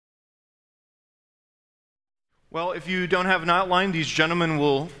Well, if you don't have an outline, these gentlemen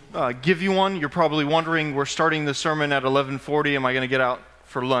will give you one. You're probably wondering, we're starting the sermon at 11:40. Am I going to get out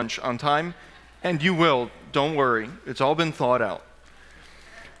for lunch on time? And you will. Don't worry. It's all been thought out.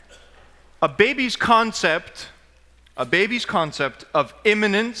 A baby's concept of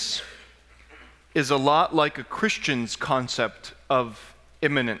imminence is a lot like a Christian's concept of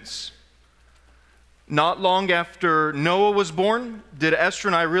imminence. Not long after Noah was born, did Esther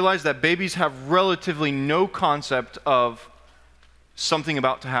and I realize that babies have relatively no concept of something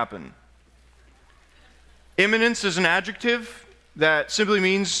about to happen. Imminence is an adjective that simply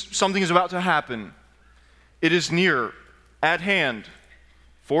means something is about to happen. It is near, at hand,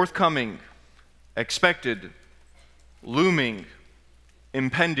 forthcoming, expected, looming,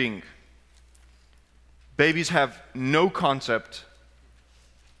 impending. Babies have no concept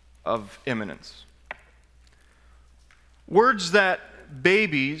of imminence. Words that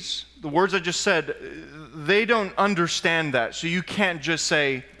babies, the words I just said, they don't understand that. So you can't just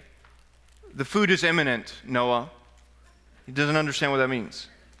say, the food is imminent, Noah. He doesn't understand what that means.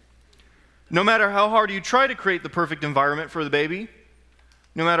 No matter how hard you try to create the perfect environment for the baby,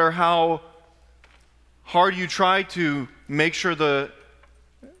 no matter how hard you try to make sure the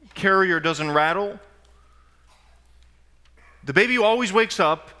carrier doesn't rattle, the baby always wakes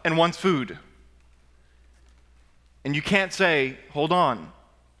up and wants food. And you can't say, hold on,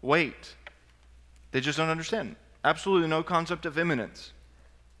 wait. They just don't understand. Absolutely no concept of imminence.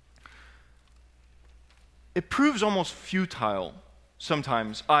 It proves almost futile,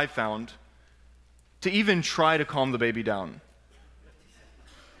 sometimes, I found, to even try to calm the baby down.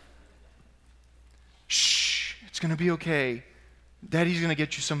 Shh, it's going to be okay. Daddy's going to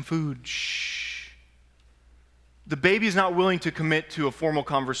get you some food. Shh. The baby is not willing to commit to a formal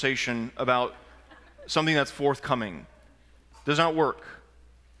conversation about something that's forthcoming. Does not work.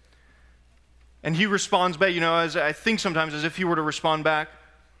 And he responds back, as I think sometimes as if he were to respond back,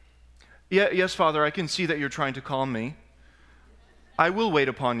 yes, Father, I can see that you're trying to calm me. I will wait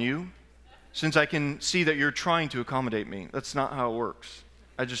upon you, since I can see that you're trying to accommodate me. That's not how it works.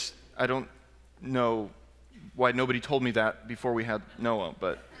 I don't know why nobody told me that before we had Noah,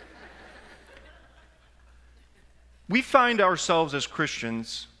 but we find ourselves as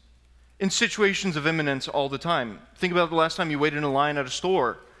Christians in situations of imminence all the time. Think about the last time you waited in a line at a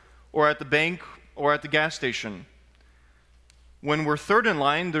store, or at the bank, or at the gas station. When we're third in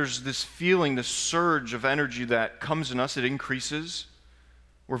line, there's this feeling, this surge of energy that comes in us. It increases.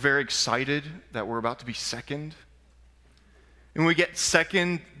 We're very excited that we're about to be second. And when we get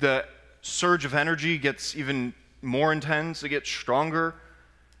second, the surge of energy gets even more intense. It gets stronger.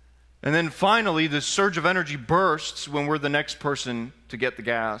 And then finally, the surge of energy bursts when we're the next person to get the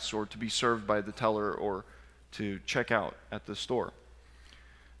gas or to be served by the teller or to check out at the store.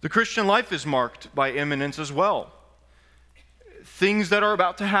 The Christian life is marked by imminence as well. Things that are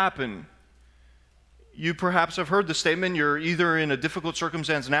about to happen. You perhaps have heard the statement, you're either in a difficult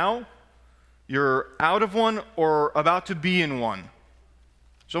circumstance now, you're out of one, or about to be in one.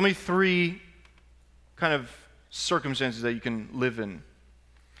 There's only three kind of circumstances that you can live in.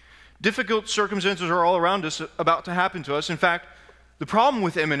 Difficult circumstances are all around us, about to happen to us. In fact, the problem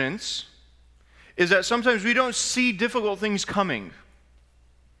with imminence is that sometimes we don't see difficult things coming.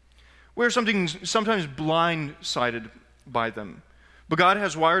 We're sometimes blindsided by them. But God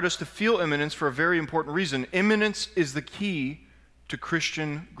has wired us to feel imminence for a very important reason. Imminence is the key to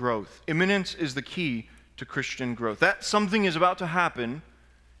Christian growth. Imminence is the key to Christian growth. That something is about to happen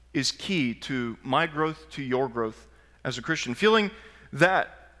is key to my growth, to your growth as a Christian. Feeling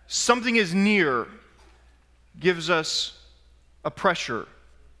that something is near gives us a pressure,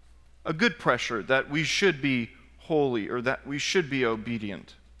 a good pressure that we should be holy or that we should be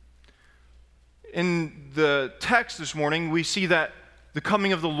obedient. In the text this morning, we see that the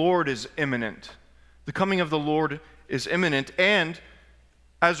coming of the Lord is imminent. The coming of the Lord is imminent, and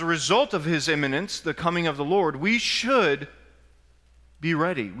as a result of his imminence, the coming of the Lord, we should be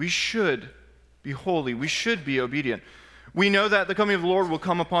ready. We should be holy. We should be obedient. We know that the coming of the Lord will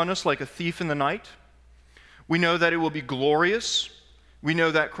come upon us like a thief in the night. We know that it will be glorious. We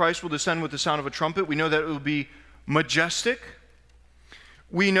know that Christ will descend with the sound of a trumpet. We know that it will be majestic.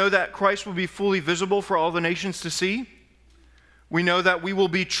 We know that Christ will be fully visible for all the nations to see. We know that we will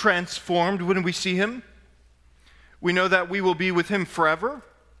be transformed when we see him. We know that we will be with him forever.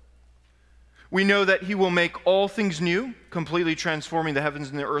 We know that he will make all things new, completely transforming the heavens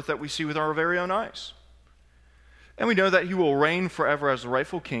and the earth that we see with our very own eyes. And we know that he will reign forever as the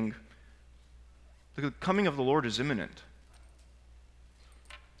rightful king. The coming of the Lord is imminent.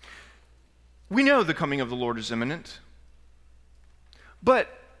 We know the coming of the Lord is imminent. But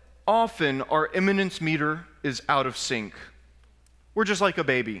often our imminence meter is out of sync. We're just like a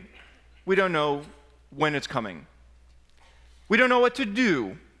baby. We don't know when it's coming. We don't know what to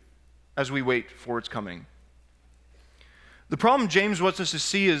do as we wait for its coming. The problem James wants us to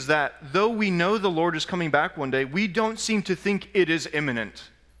see is that though we know the Lord is coming back one day, we don't seem to think it is imminent.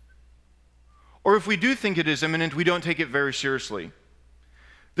 Or if we do think it is imminent, we don't take it very seriously.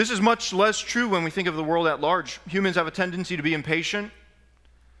 This is much less true when we think of the world at large. Humans have a tendency to be impatient,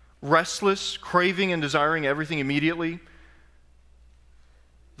 restless, craving and desiring everything immediately.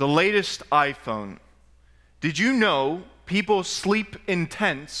 The latest iPhone. Did you know people sleep in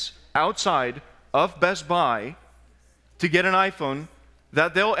tents outside of Best Buy to get an iPhone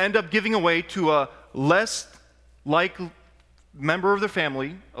that they'll end up giving away to a less likely member of their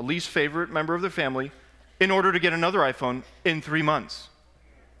family, a least favorite member of their family, in order to get another iPhone in 3 months?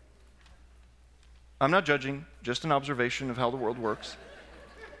 I'm not judging, just an observation of how the world works.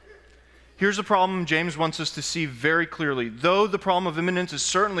 Here's the problem James wants us to see very clearly. Though the problem of imminence is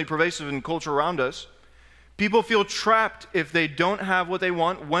certainly pervasive in culture around us, people feel trapped if they don't have what they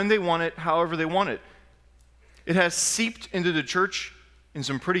want, when they want it, however they want it. It has seeped into the church in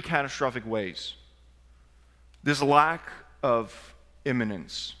some pretty catastrophic ways. This lack of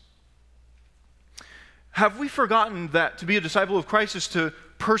imminence. Have we forgotten that to be a disciple of Christ is to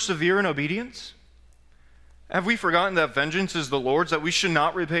persevere in obedience? Have we forgotten that vengeance is the Lord's, that we should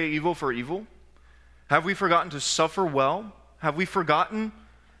not repay evil for evil? Have we forgotten to suffer well? Have we forgotten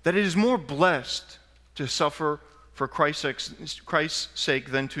that it is more blessed to suffer for Christ's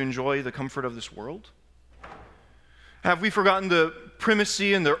sake than to enjoy the comfort of this world? Have we forgotten the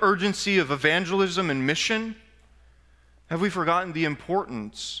primacy and the urgency of evangelism and mission? Have we forgotten the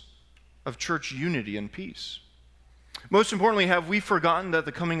importance of church unity and peace? Most importantly, have we forgotten that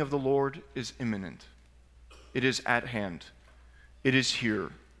the coming of the Lord is imminent? It is at hand. It is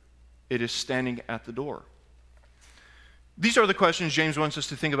here. It is standing at the door. These are the questions James wants us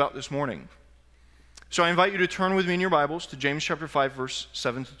to think about this morning. So I invite you to turn with me in your Bibles to James chapter 5, verse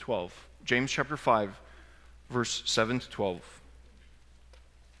 7 to 12. James chapter 5, verse 7 to 12.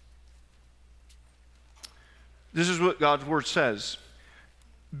 This is what God's word says.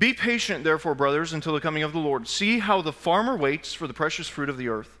 Be patient, therefore, brothers, until the coming of the Lord. See how the farmer waits for the precious fruit of the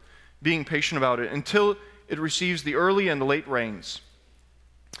earth, being patient about it, until it receives the early and the late rains.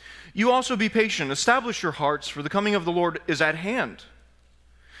 You also be patient. Establish your hearts, for the coming of the Lord is at hand.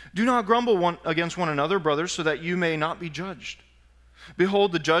 Do not grumble against one another, brothers, so that you may not be judged.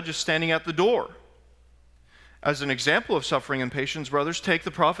 Behold, the judge is standing at the door. As an example of suffering and patience, brothers, take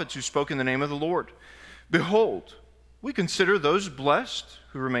the prophets who spoke in the name of the Lord. Behold, we consider those blessed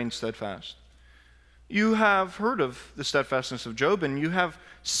who remain steadfast. You have heard of the steadfastness of Job, and you have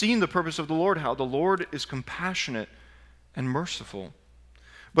seen the purpose of the Lord, how the Lord is compassionate and merciful.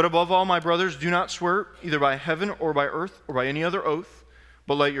 But above all, my brothers, do not swear either by heaven or by earth or by any other oath,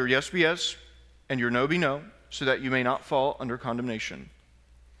 but let your yes be yes and your no be no, so that you may not fall under condemnation.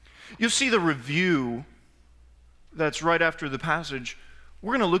 You'll see the review that's right after the passage.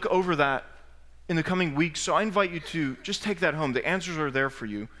 We're going to look over that in the coming weeks, so I invite you to just take that home. The answers are there for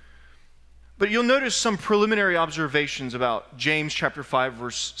you. But you'll notice some preliminary observations about James chapter 5,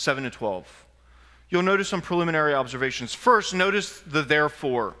 verse 7 to 12. You'll notice some preliminary observations. First, notice the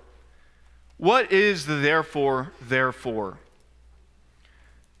therefore. What is the therefore?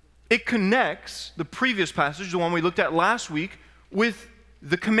 It connects the previous passage, the one we looked at last week, with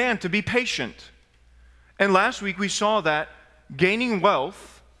the command to be patient. And last week we saw that gaining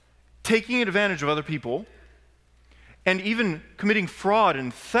wealth, taking advantage of other people, and even committing fraud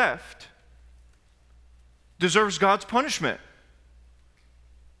and theft deserves God's punishment.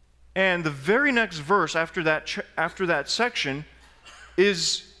 And the very next verse after that section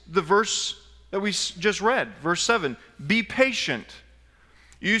is the verse that we just read, verse 7. Be patient.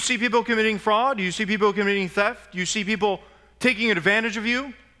 You see people committing fraud? You see people committing theft? You see people taking advantage of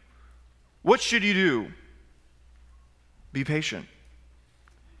you? What should you do? Be patient.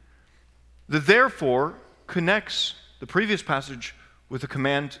 The therefore connects the previous passage with the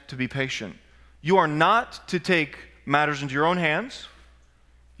command to be patient. You are not to take matters into your own hands.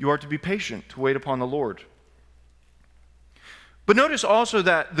 You are to be patient, to wait upon the Lord. But notice also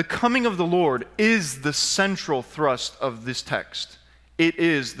that the coming of the Lord is the central thrust of this text. It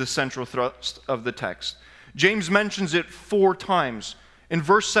is the central thrust of the text. James mentions it 4 times. In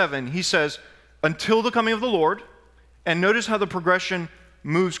verse 7, he says, until the coming of the Lord, and notice how the progression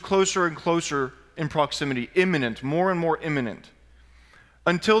moves closer and closer in proximity, imminent, more and more imminent.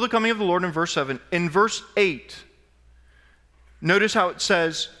 Until the coming of the Lord in verse 7. In verse 8, notice how it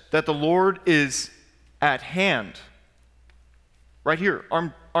says that the Lord is at hand. right here,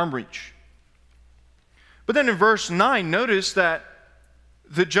 arm reach. But then in verse 9, notice that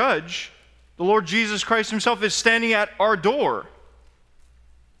the judge, the Lord Jesus Christ himself, is standing at our door.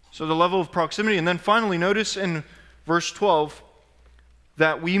 So the level of proximity. And then finally, notice in verse 12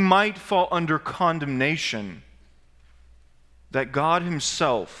 that we might fall under condemnation, that God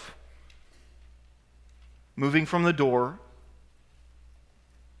himself, moving from the door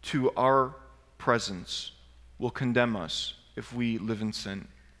to our presence, will condemn us if we live in sin.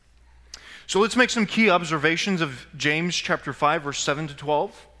 So let's make some key observations of James chapter 5, verse 7 to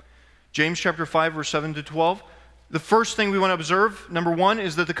 12. James chapter 5, verse 7 to 12. The first thing we want to observe, number one,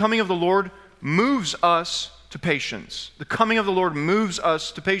 is that the coming of the Lord moves us to patience. The coming of the Lord moves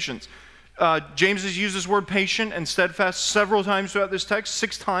us to patience. James has used this word patient and steadfast several times throughout this text,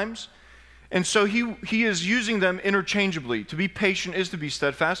 6 times. And so he is using them interchangeably. To be patient is to be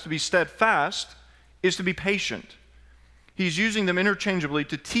steadfast. To be steadfast is to be patient. He's using them interchangeably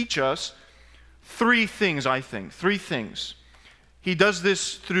to teach us 3 things, I think. 3 things. He does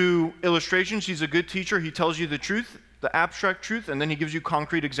this through illustrations. He's a good teacher. He tells you the truth, the abstract truth, and then he gives you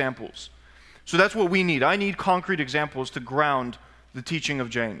concrete examples. So that's what we need. I need concrete examples to ground the teaching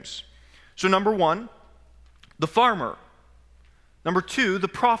of James. So number 1, the farmer. Number 2, the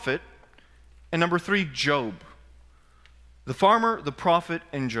prophet. And number 3, Job. The farmer, the prophet,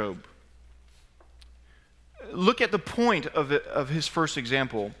 and Job. Look at the point of his first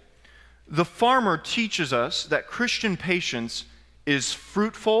example. The farmer teaches us that Christian patience is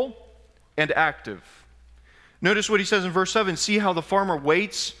fruitful and active. Notice what he says in verse 7. See how the farmer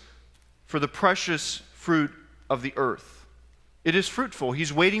waits for the precious fruit of the earth. It is fruitful.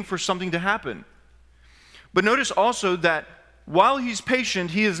 He's waiting for something to happen. But notice also that while he's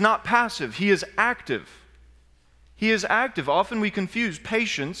patient, he is not passive. He is active. He is active. Often we confuse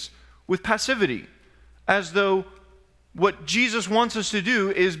patience with passivity, as though what Jesus wants us to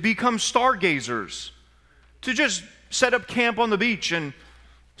do is become stargazers, to just set up camp on the beach and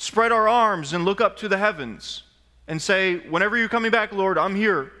spread our arms and look up to the heavens and say, whenever you're coming back, Lord, I'm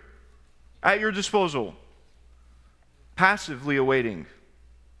here at your disposal, passively awaiting.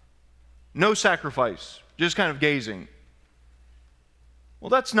 No sacrifice, just kind of gazing. Well,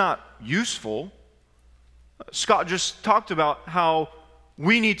 that's not useful. Scott just talked about how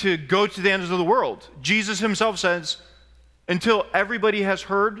we need to go to the ends of the world. Jesus himself says, until everybody has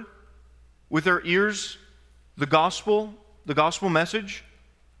heard with their ears the gospel message,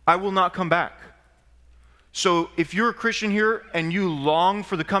 I will not come back. So if you're a Christian here and you long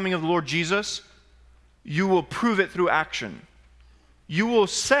for the coming of the Lord Jesus, you will prove it through action. You will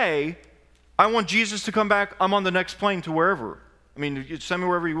say, I want Jesus to come back. I'm on the next plane to wherever. I mean, you send me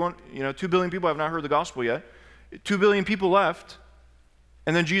wherever you want. 2 billion people have not heard the gospel yet. 2 billion people left,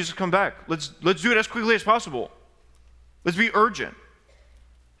 and then Jesus come back. Let's do it as quickly as possible. Let's be urgent.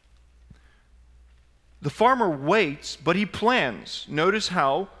 The farmer waits, but he plans. Notice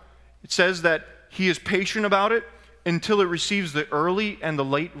how it says that he is patient about it until it receives the early and the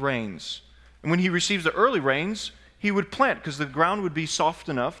late rains. And when he receives the early rains, he would plant, because the ground would be soft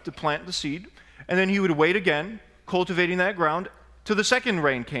enough to plant the seed. And then he would wait again, cultivating that ground, till the second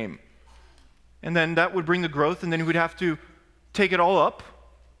rain came. And then that would bring the growth, and then he would have to take it all up,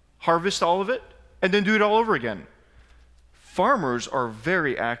 harvest all of it, and then do it all over again. Farmers are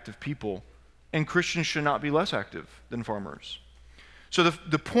very active people, and Christians should not be less active than farmers. So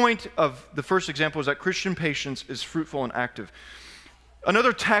the point of the first example is that Christian patience is fruitful and active.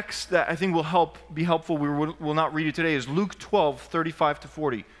 Another text that I think will be helpful, we will not read it today, is Luke 12, 35 to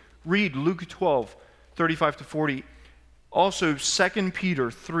 40. Read Luke 12, 35 to 40. Also 2 Peter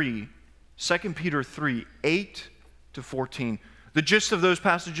 3, 8 to 14. The gist of those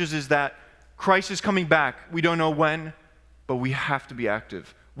passages is that Christ is coming back. We don't know when, but we have to be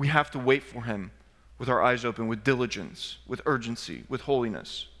active. We have to wait for him with our eyes open, with diligence, with urgency, with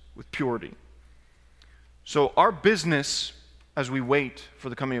holiness, with purity. So our business as we wait for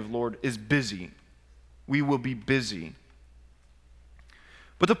the coming of the Lord is busy. We will be busy.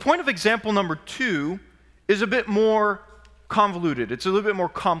 But the point of example number 2 is a bit more convoluted. It's a little bit more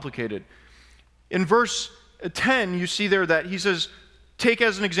complicated. In verse 10, you see there that he says, take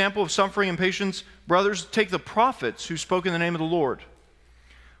as an example of suffering and patience, brothers, take the prophets who spoke in the name of the Lord.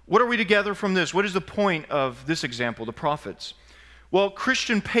 What are we to gather from this? What is the point of this example, the prophets? Well,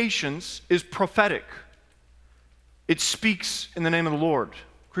 Christian patience is prophetic. It speaks in the name of the Lord.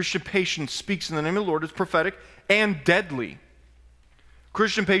 Christian patience speaks in the name of the Lord. It's prophetic and deadly.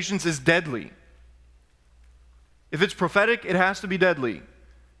 Christian patience is deadly. If it's prophetic, it has to be deadly.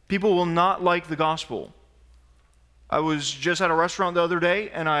 People will not like the gospel. I was just at a restaurant the other day,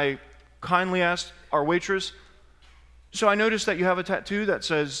 and I kindly asked our waitress, So I noticed that you have a tattoo that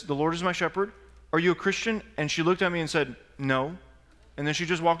says, "The Lord is my shepherd. Are you a Christian?" And she looked at me and said, "No." And then she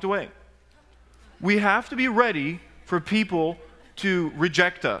just walked away. We have to be ready for people to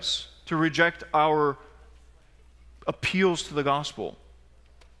reject us, to reject our appeals to the gospel.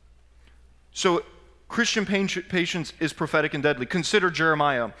 So Christian patience is prophetic and deadly. Consider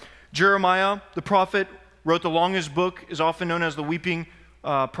Jeremiah. Jeremiah, the prophet, wrote the longest book, is often known as the weeping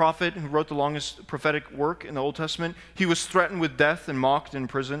prophet, who wrote the longest prophetic work in the Old Testament. He was threatened with death and mocked and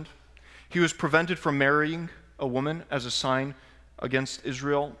imprisoned. He was prevented from marrying a woman as a sign against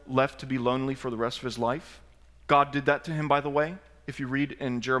Israel, left to be lonely for the rest of his life. God did that to him, by the way, if you read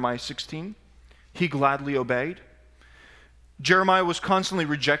in Jeremiah 16. He gladly obeyed. Jeremiah was constantly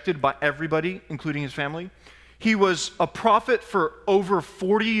rejected by everybody, including his family. He was a prophet for over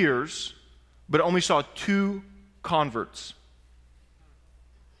 40 years, but only saw 2 converts.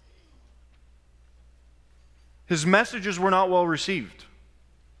 His messages were not well received.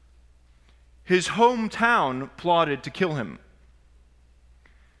 His hometown plotted to kill him.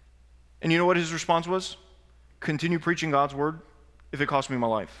 And you know what his response was? Continue preaching God's word if it costs me my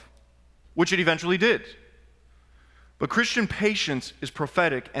life, which it eventually did. But Christian patience is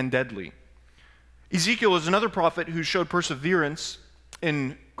prophetic and deadly. Ezekiel is another prophet who showed perseverance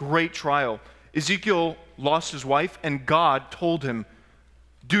in great trial. Ezekiel lost his wife, and God told him,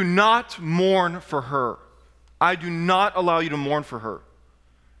 "Do not mourn for her. I do not allow you to mourn for her.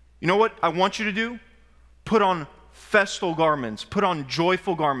 You know what I want you to do? Put on festal garments, put on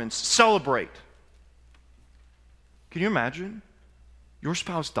joyful garments, celebrate." Can you imagine? Your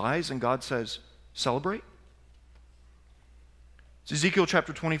spouse dies and God says, "Celebrate"? It's Ezekiel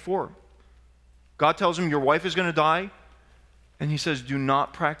chapter 24. God tells him, "Your wife is going to die," and he says, "Do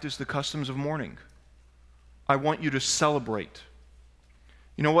not practice the customs of mourning. I want you to celebrate."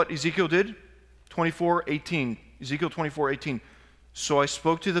 You know what Ezekiel did? 24:18. Ezekiel 24:18. "So I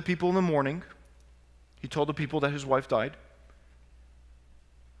spoke to the people in the morning." He told the people that his wife died.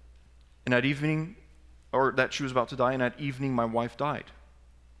 And at evening, or that she was about to die, and at evening my wife died.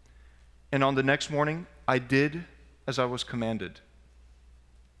 And on the next morning, I did as I was commanded.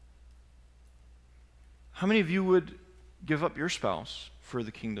 How many of you would give up your spouse for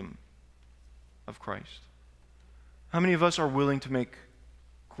the kingdom of Christ? How many of us are willing to make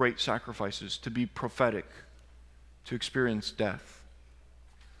great sacrifices, to be prophetic, to experience death?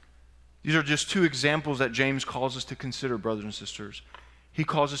 These are just 2 examples that James calls us to consider, brothers and sisters. He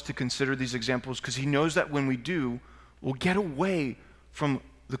calls us to consider these examples because he knows that when we do, we'll get away from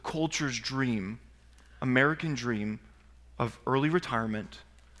the culture's dream, American dream, of early retirement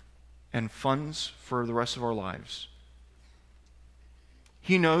and funds for the rest of our lives.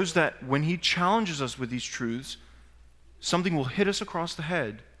 He knows that when he challenges us with these truths, something will hit us across the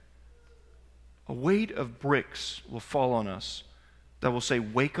head. A weight of bricks will fall on us that will say,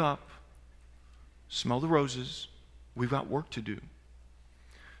 "Wake up, smell the roses, we've got work to do."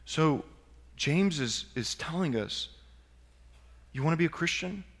 So James is telling us, you want to be a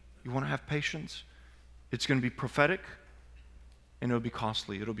Christian? You want to have patience? It's going to be prophetic, and it'll be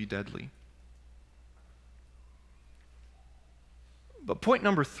costly. It'll be deadly. But point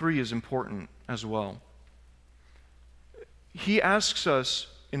number 3 is important as well. He asks us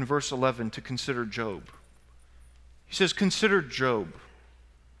in verse 11 to consider Job. He says, "Consider Job."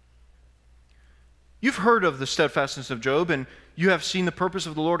 You've heard of the steadfastness of Job, and you have seen the purpose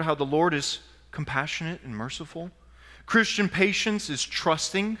of the Lord, how the Lord is compassionate and merciful. Christian patience is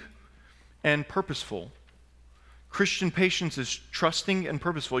trusting and purposeful. Christian patience is trusting and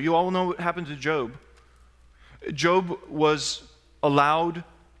purposeful. You all know what happened to Job. Job was allowed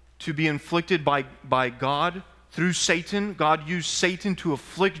to be inflicted by God through Satan. God used Satan to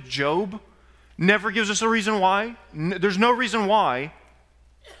afflict Job. Never gives us a reason why. There's no reason why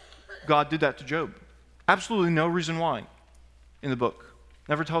God did that to Job. Absolutely no reason why in the book.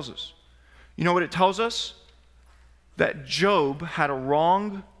 Never tells us. You know what it tells us? That Job had a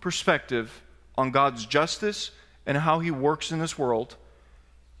wrong perspective on God's justice and how he works in this world.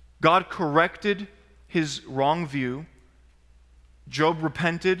 God corrected his wrong view. Job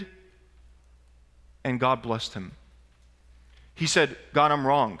repented, and God blessed him. He said, "God, I'm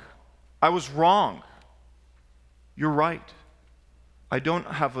wrong. I was wrong. You're right. I don't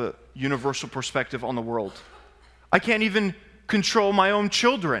have a universal perspective on the world. I can't even control my own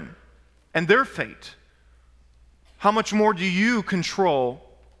children and their fate. How much more do you control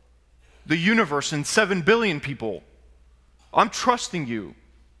the universe and 7 billion people? I'm trusting you,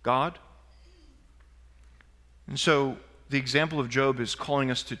 God." And so the example of Job is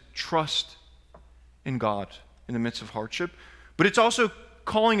calling us to trust in God in the midst of hardship, but it's also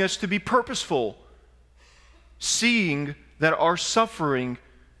calling us to be purposeful, seeing that our suffering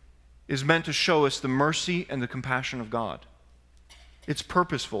is meant to show us the mercy and the compassion of God. It's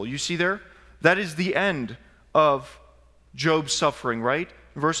purposeful. You see there? That is the end of Job's suffering, right?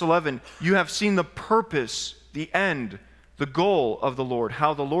 Verse 11, you have seen the purpose, the end, the goal of the Lord,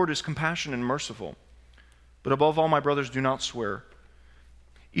 how the Lord is compassionate and merciful. But above all, my brothers, do not swear,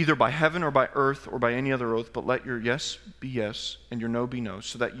 either by heaven or by earth or by any other oath, but let your yes be yes and your no be no,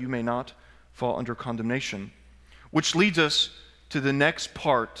 so that you may not fall under condemnation. Which leads us to the next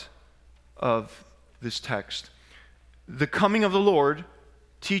part of this text. The coming of the Lord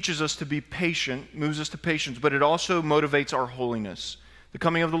teaches us to be patient, moves us to patience, but it also motivates our holiness. The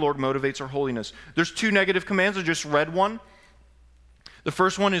coming of the Lord motivates our holiness. There's two negative commands. I just read one. The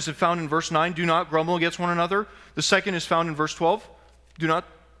first one is found in verse 9, do not grumble against one another. The second is found in verse 12, do not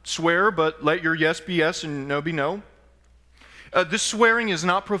swear, but let your yes be yes and no be no. This swearing is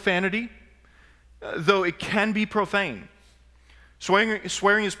not profanity, though it can be profane.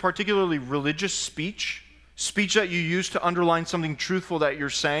 Swearing is particularly religious speech that you use to underline something truthful that you're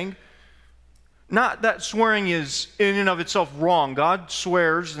saying. Not that swearing is in and of itself wrong. God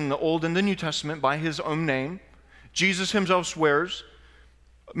swears in the Old and the New Testament by his own name. Jesus himself swears,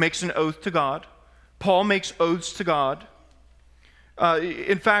 makes an oath to God. Paul makes oaths to God.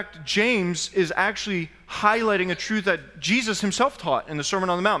 In fact, James is actually highlighting a truth that Jesus himself taught in the Sermon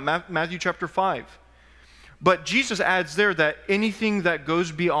on the Mount, Matthew chapter 5. But Jesus adds there that anything that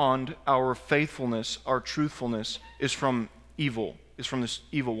goes beyond our faithfulness, our truthfulness, is from evil, is from this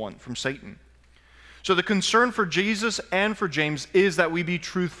evil one, from Satan. So the concern for Jesus and for James is that we be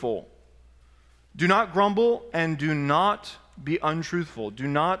truthful. Do not grumble and do not be untruthful. Do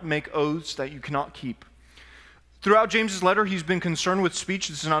not make oaths that you cannot keep. Throughout James's letter, he's been concerned with speech.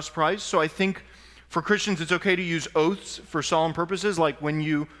 This is not a surprise. So I think for Christians, it's okay to use oaths for solemn purposes, like when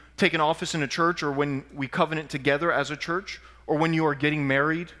you take an office in a church, or when we covenant together as a church, or when you are getting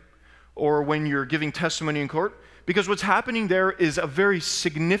married, or when you're giving testimony in court. Because what's happening there is a very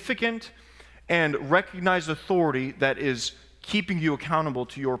significant and recognized authority that is keeping you accountable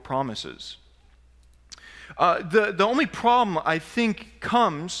to your promises. The only problem, I think,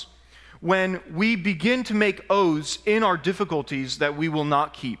 comes when we begin to make oaths in our difficulties that we will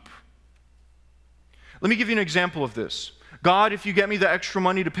not keep. Let me give you an example of this. God, if you get me the extra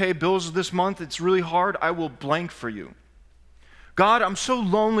money to pay bills this month, it's really hard, I will blank for you. God, I'm so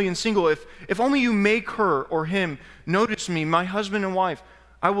lonely and single. If only you make her or him notice me, my husband and wife,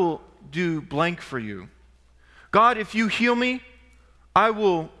 I will do blank for you. God, if you heal me, I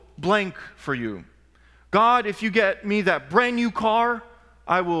will blank for you. God, if you get me that brand new car,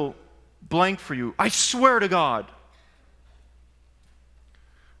 I will blank for you. I swear to God.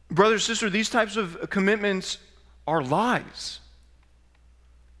 Brother, sister, these types of commitments are lies.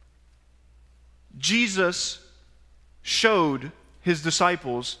 Jesus showed his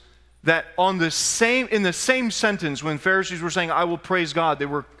disciples that in the same sentence when Pharisees were saying, I will praise God, they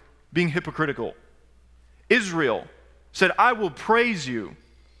were being hypocritical. Israel said, I will praise you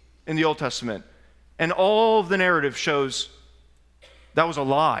in the Old Testament. And all of the narrative shows that was a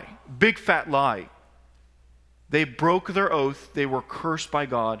lie, big fat lie. They broke their oath. They were cursed by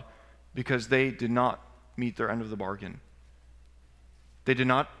God because they did not meet their end of the bargain. They did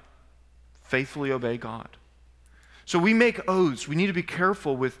not faithfully obey God. So we make oaths. We need to be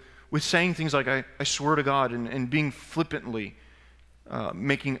careful with saying things like, I swear to God, and being flippantly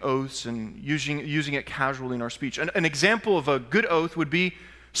making oaths and using it casually in our speech. An example of a good oath would be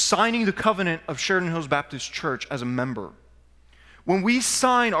signing the covenant of Sheridan Hills Baptist Church as a member. When we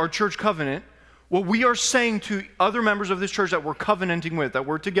sign our church covenant, what we are saying to other members of this church that we're covenanting with, that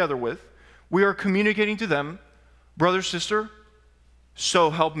we're together with, we are communicating to them, brother, sister, so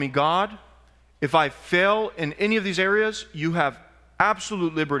help me God. If I fail in any of these areas, you have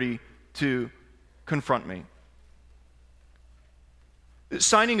absolute liberty to confront me.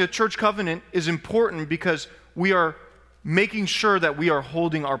 Signing a church covenant is important because we are making sure that we are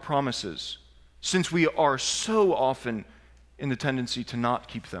holding our promises, since we are so often in the tendency to not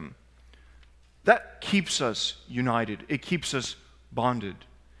keep them. That keeps us united. It keeps us bonded.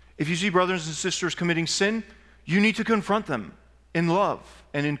 If you see brothers and sisters committing sin, you need to confront them in love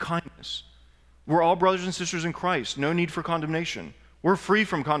and in kindness. We're all brothers and sisters in Christ. No need for condemnation. We're free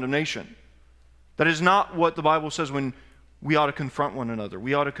from condemnation. That is not what the Bible says when we ought to confront one another.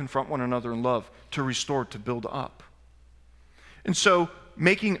 We ought to confront one another in love, to restore, to build up. And so,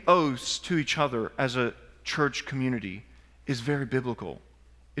 making oaths to each other as a church community is very biblical.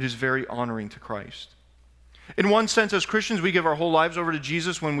 It is very honoring to Christ. In one sense, as Christians, we give our whole lives over to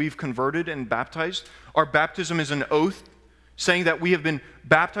Jesus when we've converted and baptized. Our baptism is an oath saying that we have been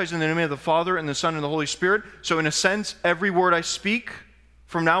baptized in the name of the Father and the Son and the Holy Spirit. So in a sense, every word I speak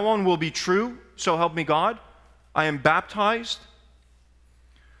from now on will be true. So help me God. I am baptized.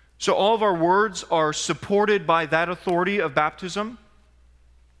 So all of our words are supported by that authority of baptism.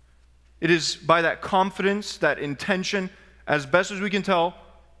 It is by that confidence, that intention, as best as we can tell,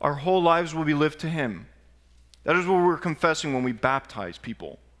 our whole lives will be lived to Him. That is what we're confessing when we baptize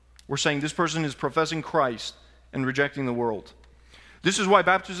people. We're saying this person is professing Christ and rejecting the world. This is why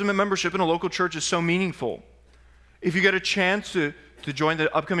baptism and membership in a local church is so meaningful. If you get a chance to join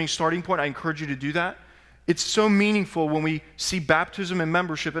the upcoming Starting Point, I encourage you to do that. It's so meaningful when we see baptism and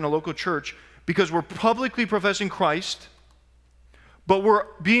membership in a local church because we're publicly professing Christ, but we're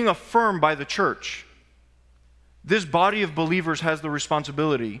being affirmed by the church. This body of believers has the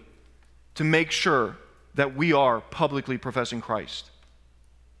responsibility to make sure that we are publicly professing Christ.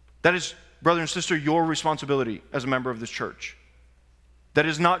 That is, brother and sister, your responsibility as a member of this church. That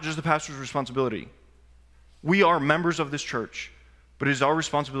is not just the pastor's responsibility. We are members of this church, but it is our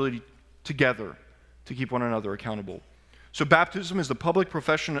responsibility together to keep one another accountable. So baptism is the public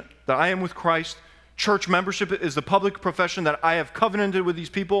profession that I am with Christ. Church membership is the public profession that I have covenanted with these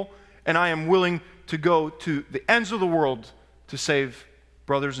people, and I am willing to go to the ends of the world to save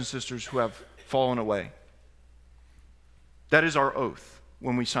brothers and sisters who have fallen away. That is our oath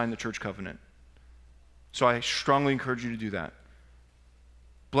when we sign the church covenant. So I strongly encourage you to do that.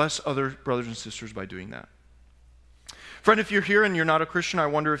 Bless other brothers and sisters by doing that. Friend, if you're here and you're not a Christian, I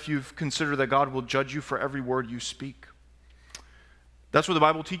wonder if you've considered that God will judge you for every word you speak. That's what the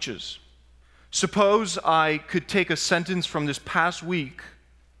Bible teaches. Suppose I could take a sentence from this past week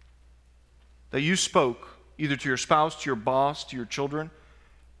that you spoke, either to your spouse, to your boss, to your children,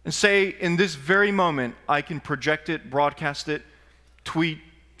 and say, in this very moment, I can project it, broadcast it, tweet,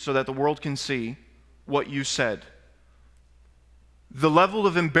 so that the world can see what you said. The level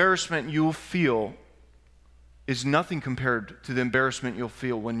of embarrassment you'll feel is nothing compared to the embarrassment you'll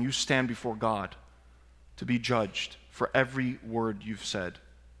feel when you stand before God to be judged for every word you've said.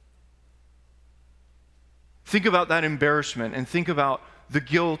 Think about that embarrassment and think about the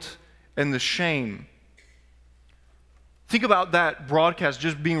guilt and the shame. Think about that broadcast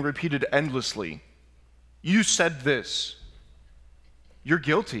just being repeated endlessly. You said this. You're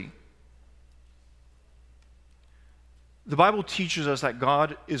guilty. The Bible teaches us that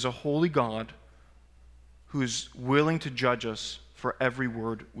God is a holy God who is willing to judge us for every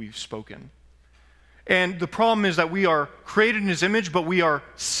word we've spoken. And the problem is that we are created in His image, but we are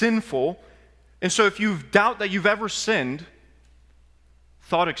sinful. And so if you doubt that you've ever sinned,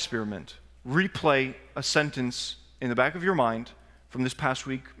 thought experiment. Replay a sentence in the back of your mind from this past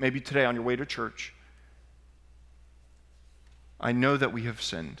week, maybe today on your way to church. I know that we have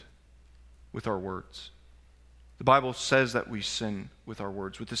sinned with our words. The Bible says that we sin with our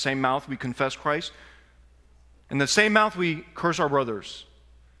words. With the same mouth we confess Christ, and the same mouth we curse our brothers.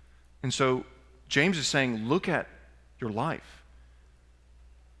 And so James is saying, look at your life.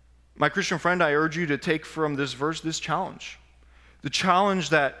 My Christian friend, I urge you to take from this verse this challenge. The challenge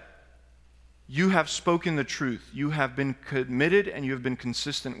that you have spoken the truth. You have been committed and you have been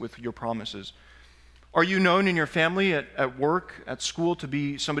consistent with your promises. Are you known in your family, at work, at school to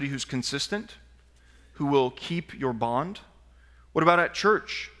be somebody who's consistent, who will keep your bond? What about at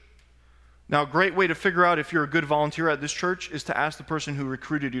church? Now, a great way to figure out if you're a good volunteer at this church is to ask the person who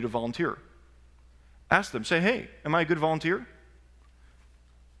recruited you to volunteer. Ask them, say, hey, am I a good volunteer?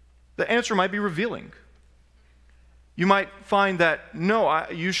 The answer might be revealing. You might find that, no,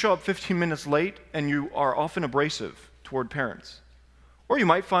 you show up 15 minutes late and you are often abrasive toward parents. Or you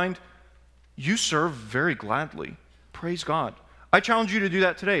might find you serve very gladly. Praise God. I challenge you to do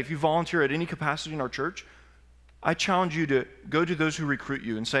that today. If you volunteer at any capacity in our church, I challenge you to go to those who recruit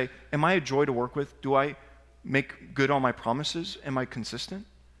you and say, am I a joy to work with? Do I make good on my promises? Am I consistent?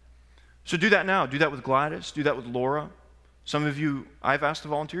 So do that now. Do that with Gladys. Do that with Laura. Some of you, I've asked to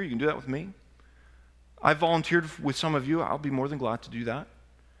volunteer. You can do that with me. I've volunteered with some of you. I'll be more than glad to do that.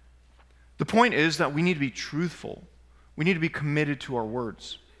 The point is that we need to be truthful. We need to be committed to our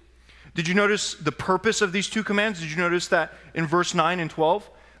words. Did you notice the purpose of these two commands? Did you notice that in verse 9 and 12?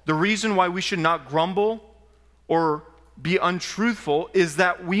 The reason why we should not grumble or be untruthful is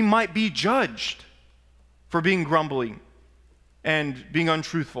that we might be judged for being grumbling and being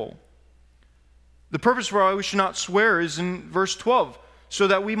untruthful. The purpose for why we should not swear is in verse 12, so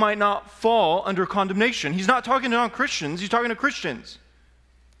that we might not fall under condemnation. He's not talking to non-Christians, he's talking to Christians.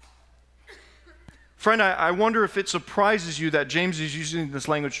 Friend, I wonder if it surprises you that James is using this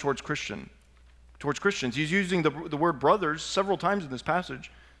language towards Christians. He's using the word brothers several times in this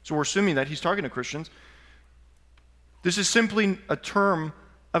passage, so we're assuming that he's talking to Christians. This is simply a term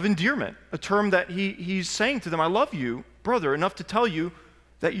of endearment, a term that he's saying to them, I love you, brother, enough to tell you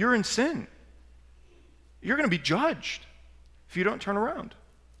that you're in sin. You're going to be judged if you don't turn around.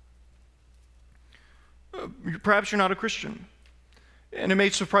 Perhaps you're not a Christian. And it may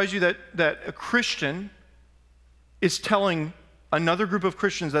surprise you that a Christian is telling another group of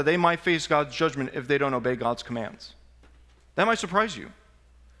Christians that they might face God's judgment if they don't obey God's commands. That might surprise you.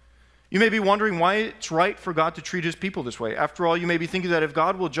 You may be wondering why it's right for God to treat his people this way. After all, you may be thinking that if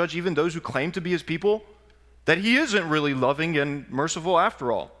God will judge even those who claim to be his people, that he isn't really loving and merciful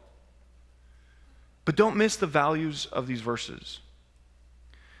after all. But don't miss the values of these verses.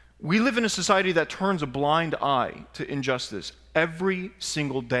 We live in a society that turns a blind eye to injustice every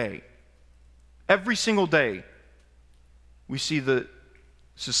single day. Every single day, we see the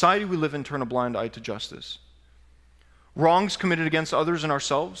society we live in turn a blind eye to justice. Wrongs committed against others and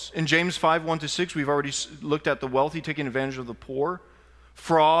ourselves. In James 5, 1-6, we've already looked at the wealthy taking advantage of the poor.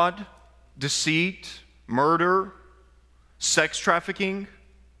 Fraud, deceit, murder, sex trafficking.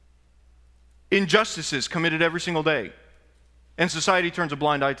 Injustices committed every single day. And society turns a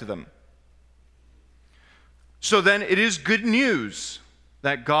blind eye to them. So then it is good news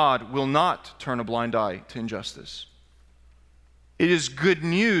that God will not turn a blind eye to injustice. It is good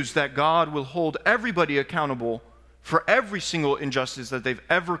news that God will hold everybody accountable for every single injustice that they've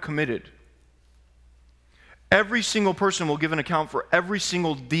ever committed. Every single person will give an account for every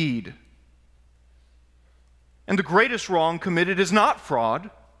single deed. And the greatest wrong committed is not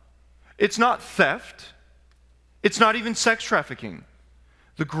fraud. It's not theft. It's not even sex trafficking.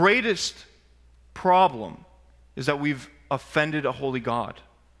 The greatest problem is that we've offended a holy God.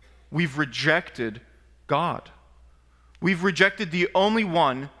 We've rejected God. We've rejected the only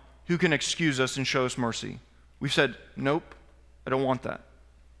one who can excuse us and show us mercy. We've said, nope, I don't want that.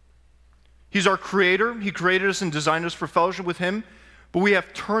 He's our creator. He created us and designed us for fellowship with him, but we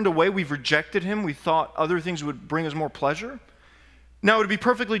have turned away. We've rejected him. We thought other things would bring us more pleasure. Now, it would be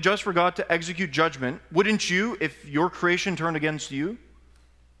perfectly just for God to execute judgment. Wouldn't you, if your creation turned against you?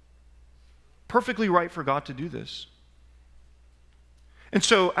 Perfectly right for God to do this. And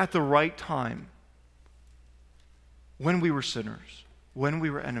so, at the right time, when we were sinners, when we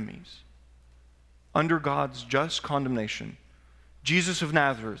were enemies, under God's just condemnation, Jesus of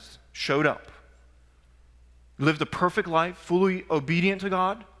Nazareth showed up, lived a perfect life, fully obedient to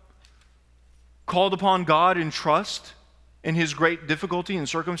God, called upon God in trust in his great difficulty and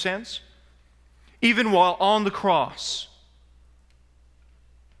circumstance, even while on the cross,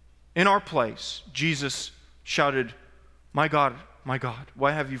 in our place, Jesus shouted, my God,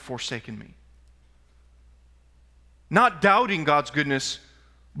 why have you forsaken me?" Not doubting God's goodness,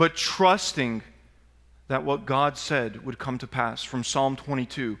 but trusting that what God said would come to pass from Psalm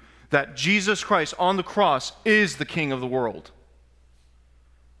 22, that Jesus Christ on the cross is the King of the world.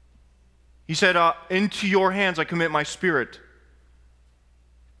 He said, into your hands I commit my spirit.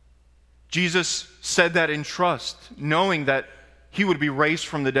 Jesus said that in trust, knowing that he would be raised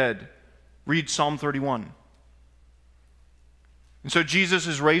from the dead. Read Psalm 31. And so Jesus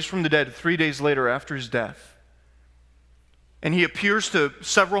is raised from the dead 3 days later after his death. And he appears to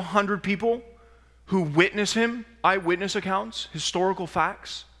several hundred people who witness him, eyewitness accounts, historical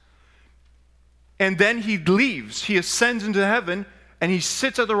facts. And then he leaves, he ascends into heaven, and he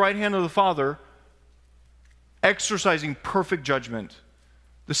sits at the right hand of the Father, exercising perfect judgment,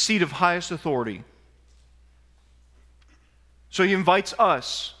 the seat of highest authority. So he invites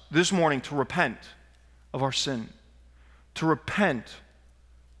us this morning to repent of our sin, to repent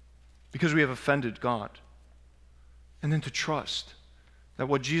because we have offended God, and then to trust that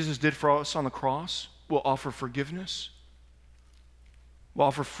what Jesus did for us on the cross will offer forgiveness, will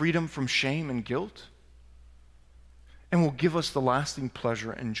offer freedom from shame and guilt, and will give us the lasting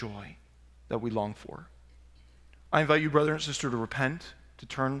pleasure and joy that we long for. I invite you, brother and sister, to repent, to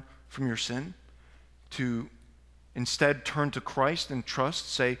turn from your sin, to instead turn to Christ and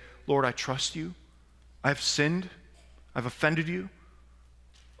trust. Say, Lord, I trust you. I've sinned. I've offended you.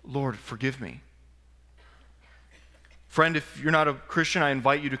 Lord, forgive me. Friend, if you're not a Christian, I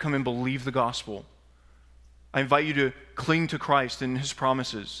invite you to come and believe the gospel. I invite you to cling to Christ and his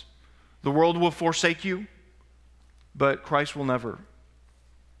promises. The world will forsake you, but Christ will never.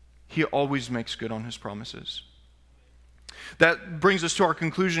 He always makes good on his promises. That brings us to our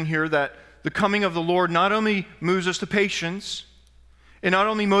conclusion here that the coming of the Lord not only moves us to patience, it not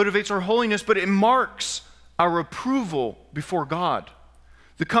only motivates our holiness, but it marks our approval before God.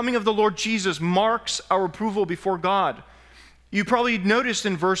 The coming of the Lord Jesus marks our approval before God. You probably noticed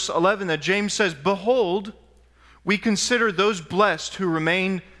in verse 11 that James says, "Behold, we consider those blessed who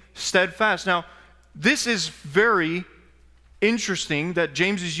remain steadfast." Now, this is very interesting that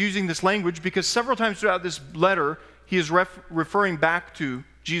James is using this language, because several times throughout this letter, he is referring back to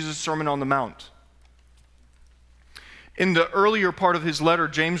Jesus' Sermon on the Mount. In the earlier part of his letter,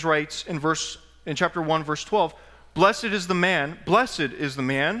 James writes in chapter 1, verse 12, blessed is the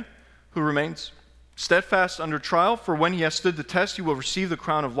man who remains steadfast under trial, for when he has stood the test, he will receive the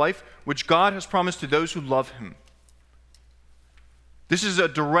crown of life, which God has promised to those who love him. This is a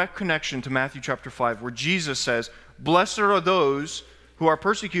direct connection to Matthew chapter 5, where Jesus says, blessed are those who are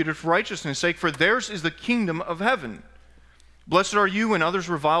persecuted for righteousness' sake, for theirs is the kingdom of heaven. Blessed are you when others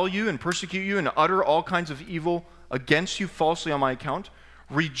revile you and persecute you and utter all kinds of evil against you falsely on my account.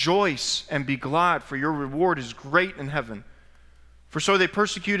 Rejoice and be glad, for your reward is great in heaven. For so they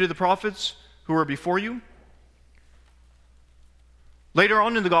persecuted the prophets who were before you. Later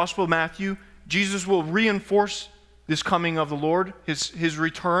on in the Gospel of Matthew, Jesus will reinforce this coming of the Lord, his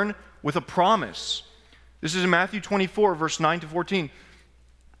return, with a promise. This is in Matthew 24, verse 9 to 14.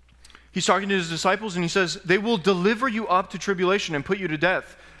 He's talking to his disciples, and he says, they will deliver you up to tribulation and put you to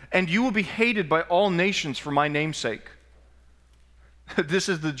death, and you will be hated by all nations for my name's sake. This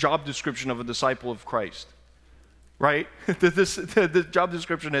is the job description of a disciple of Christ, right? The job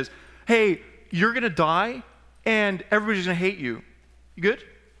description is, hey, you're going to die, and everybody's going to hate you. You good?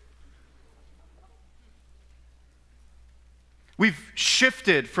 We've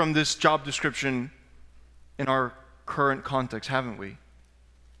shifted from this job description in our current context, haven't we?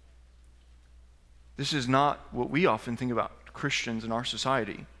 This is not what we often think about Christians in our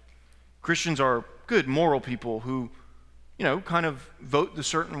society. Christians are good, moral people who, kind of vote a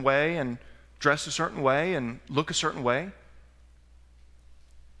certain way and dress a certain way and look a certain way.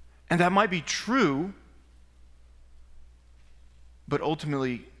 And that might be true, but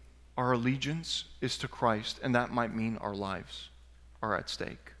ultimately our allegiance is to Christ, and that might mean our lives are at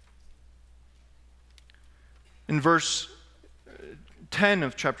stake. In verse 10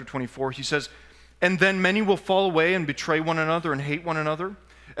 of chapter 24, he says, and then many will fall away and betray one another and hate one another,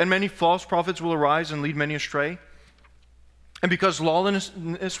 and many false prophets will arise and lead many astray. And because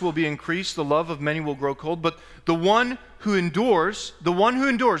lawlessness will be increased, the love of many will grow cold. But the one who endures, the one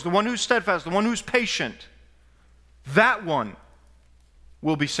who's steadfast, the one who's patient, that one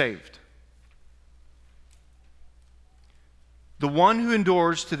will be saved. The one who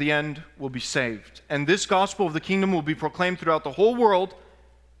endures to the end will be saved. And this gospel of the kingdom will be proclaimed throughout the whole world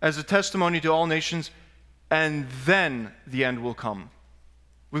as a testimony to all nations, and then the end will come.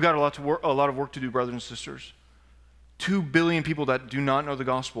 We've got a lot of work to do, brothers and sisters. 2 billion people that do not know the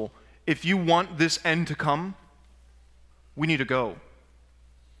gospel. If you want this end to come, we need to go.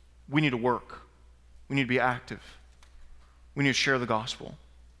 We need to work. We need to be active. We need to share the gospel.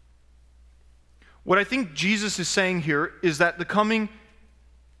 What I think Jesus is saying here is that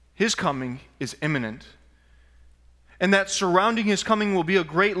his coming is imminent. And that surrounding his coming will be a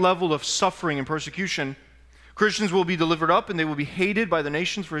great level of suffering and persecution. Christians will be delivered up, and they will be hated by the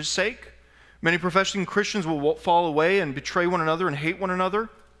nations for his sake. Many professing Christians will fall away and betray one another and hate one another.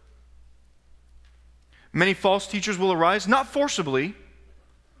 Many false teachers will arise, not forcibly,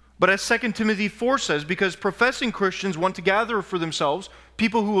 but as 2 Timothy 4 says, because professing Christians want to gather for themselves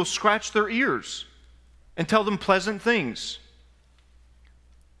people who will scratch their ears and tell them pleasant things.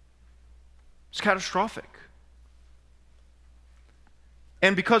 It's catastrophic.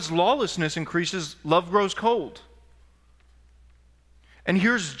 And because lawlessness increases, love grows cold. And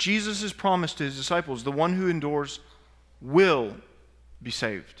here's Jesus' promise to his disciples: the one who endures will be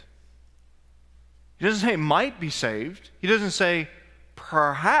saved. He doesn't say might be saved. He doesn't say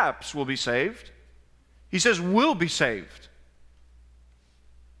perhaps will be saved. He says will be saved.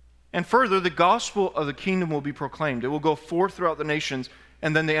 And further, the gospel of the kingdom will be proclaimed. It will go forth throughout the nations,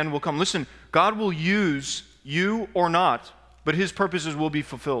 and then the end will come. Listen, God will use you or not, but his purposes will be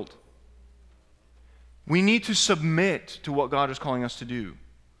fulfilled. We need to submit to what God is calling us to do.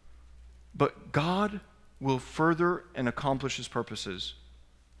 But God will further and accomplish his purposes,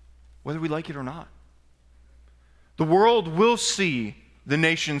 whether we like it or not. The world will see the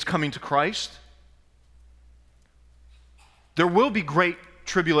nations coming to Christ. There will be great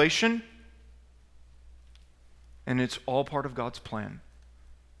tribulation, and it's all part of God's plan.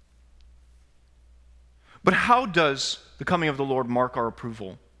 But how does the coming of the Lord mark our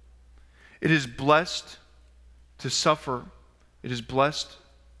approval? It is blessed to suffer. It is blessed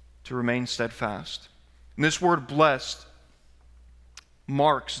to remain steadfast. And this word blessed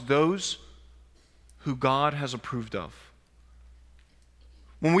marks those who God has approved of.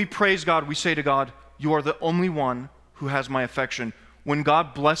 When we praise God, we say to God, you are the only one who has my affection. When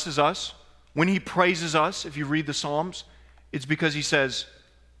God blesses us, when he praises us, if you read the Psalms, it's because he says,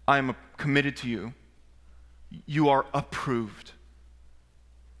 I am committed to you. You are approved.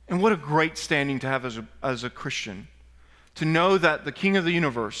 And what a great standing to have as a Christian. To know that the King of the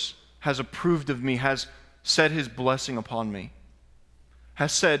universe has approved of me, has said his blessing upon me,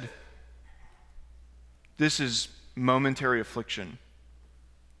 has said, this is momentary affliction.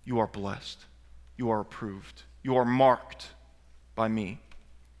 You are blessed. You are approved. You are marked by me.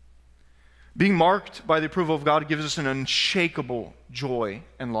 Being marked by the approval of God gives us an unshakable joy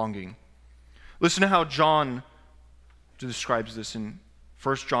and longing. Listen to how John describes this in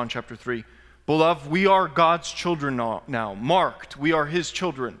 1 John chapter 3. Beloved, we are God's children now, marked. We are his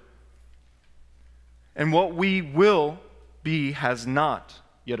children. And what we will be has not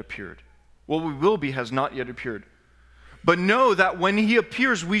yet appeared. What we will be has not yet appeared. But know that when he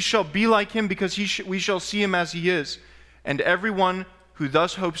appears, we shall be like him, because we shall see him as he is. And everyone who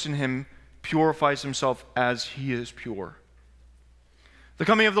thus hopes in him purifies himself as he is pure. The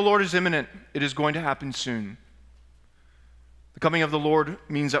coming of the Lord is imminent. It is going to happen soon. The coming of the Lord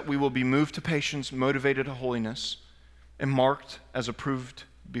means that we will be moved to patience, motivated to holiness, and marked as approved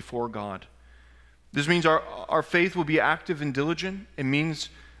before God. This means our faith will be active and diligent. It means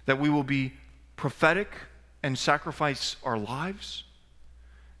that we will be prophetic and sacrifice our lives.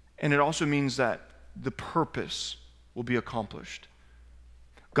 And it also means that the purpose will be accomplished.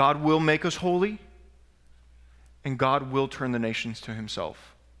 God will make us holy, and God will turn the nations to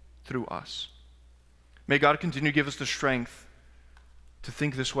himself through us. May God continue to give us the strength to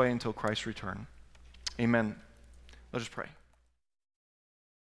think this way until Christ's return. Amen. Let us pray.